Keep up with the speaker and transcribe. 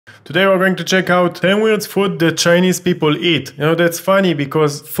Today we're going to check out 10 weird food that Chinese people eat. You know, that's funny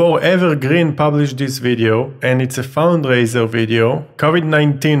because Forever Green published this video and it's a fundraiser video,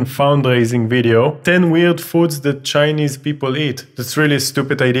 COVID-19 fundraising video, 10 weird foods that Chinese people eat. That's really a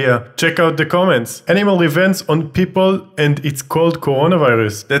stupid idea. Check out the comments. Animal events on people and it's called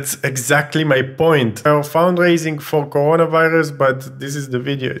coronavirus. That's exactly my point. We're fundraising for coronavirus, but this is the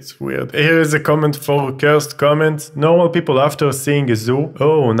video. It's weird. Here is a comment for cursed comments. Normal people after seeing a zoo.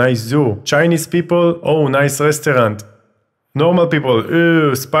 Oh, nice zoo. Chinese people. Oh, nice restaurant. Normal people.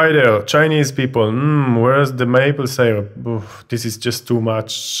 Ew, spider. Chinese people. Where's the maple syrup? Oof, this is just too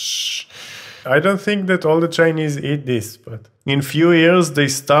much. I don't think that all the Chinese eat this, but in few years they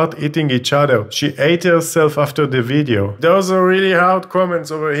start eating each other. She ate herself after the video. Those are really hard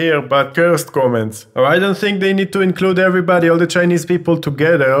comments over here, but cursed comments. Oh, I don't think they need to include everybody, all the Chinese people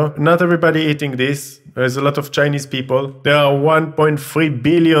together. Not everybody eating this. There's a lot of Chinese people. There are 1.3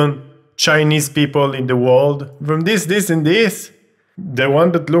 billion Chinese people in the world. From this, and this. The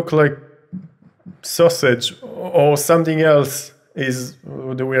one that look like sausage or something else is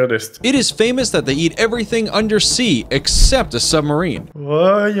the weirdest. It is famous that they eat everything undersea except a submarine.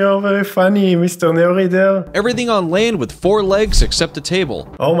 Oh, you're very funny, Mr. Neoreader. Everything on land with 4 legs except a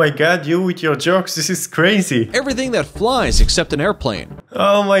table. Oh my god, you with your jokes, this is crazy. Everything that flies except an airplane.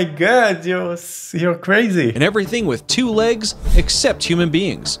 Oh my god, you're crazy. And everything with 2 legs except human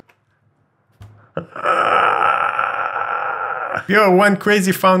beings. You're one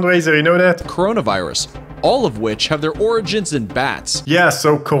crazy fundraiser, you know that? Coronavirus. All of which have their origins in bats. Yeah,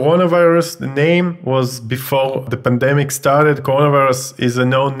 so coronavirus, the name was before the pandemic started. Coronavirus is a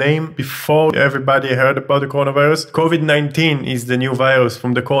known name before everybody heard about the coronavirus. COVID-19 is the new virus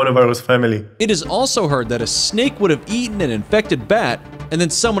from the coronavirus family. It is also heard that a snake would have eaten an infected bat, and then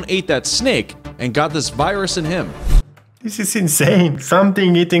someone ate that snake and got this virus in him. This is insane.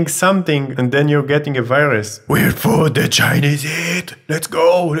 Something eating something and then you're getting a virus. Weird food the Chinese eat. Let's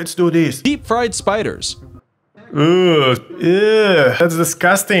go, let's do this. Deep fried spiders. Ugh, that's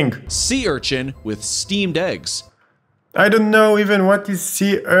disgusting. Sea urchin with steamed eggs. I don't know even what is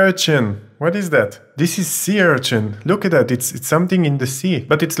sea urchin. What is that? This is sea urchin. Look at that, it's something in the sea.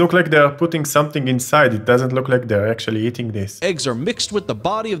 But it looks like they are putting something inside. It doesn't look like they're actually eating this. Eggs are mixed with the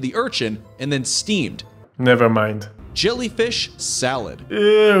body of the urchin and then steamed. Never mind. Jellyfish salad.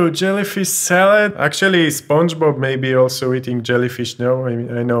 Ew, jellyfish salad? Actually, SpongeBob may be also eating jellyfish. No,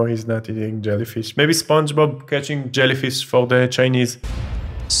 I know he's not eating jellyfish. Maybe SpongeBob catching jellyfish for the Chinese.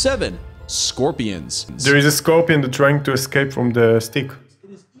 7. Scorpions. There is a scorpion that's trying to escape from the stick.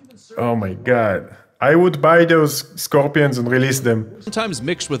 Oh my god. I would buy those scorpions and release them. Sometimes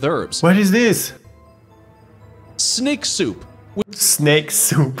mixed with herbs. What is this? Snake soup. Snake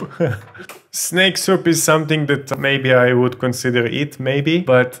soup. Snake soup is something that maybe I would consider eat, maybe,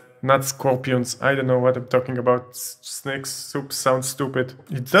 but not scorpions. I don't know what I'm talking about. Snake soup sounds stupid.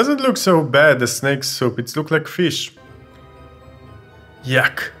 It doesn't look so bad, the snake soup. It looks like fish.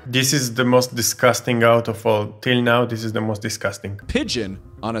 Yuck. This is the most disgusting out of all. Till now, this is the most disgusting. Pigeon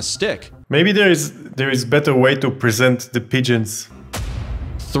on a stick. Maybe there is better way to present the pigeons.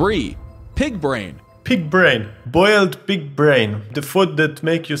 3. Pig brain. Pig brain. Boiled pig brain. The food that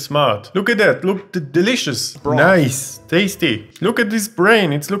make you smart. Look at that. Look, delicious. Broth. Nice. Tasty. Look at this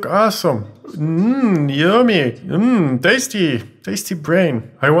brain. It looks awesome. Yummy. Tasty. Tasty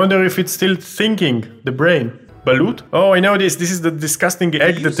brain. I wonder if it's still thinking, the brain. Balut? Oh, I know this. This is the disgusting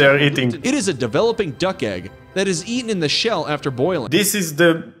egg that they're eating. It is a developing duck egg that is eaten in the shell after boiling. This is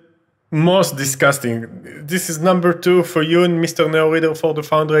the most disgusting. This is number 2 for you and Mr. Neoreader for the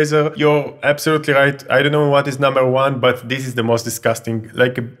fundraiser. You're absolutely right. I don't know what is number 1, but this is the most disgusting.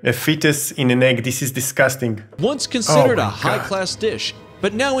 Like a fetus in an egg. This is disgusting. Once considered a high-class dish,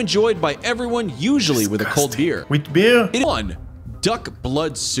 but now enjoyed by everyone, usually with a cold beer. With beer? 1. Duck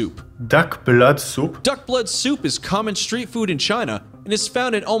blood soup. Duck blood soup? Duck blood soup is common street food in China and is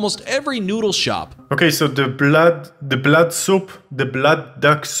found in almost every noodle shop. Okay, so the blood soup, the blood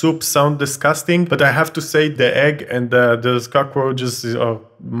duck soup sound disgusting, but I have to say the egg and those cockroaches are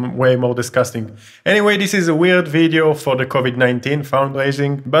way more disgusting. Anyway, this is a weird video for the COVID-19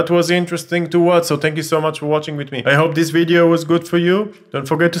 fundraising, but was interesting to watch, so thank you so much for watching with me. I hope this video was good for you. Don't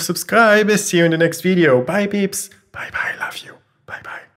forget to subscribe. See you in the next video. Bye, peeps. Bye-bye. Love you.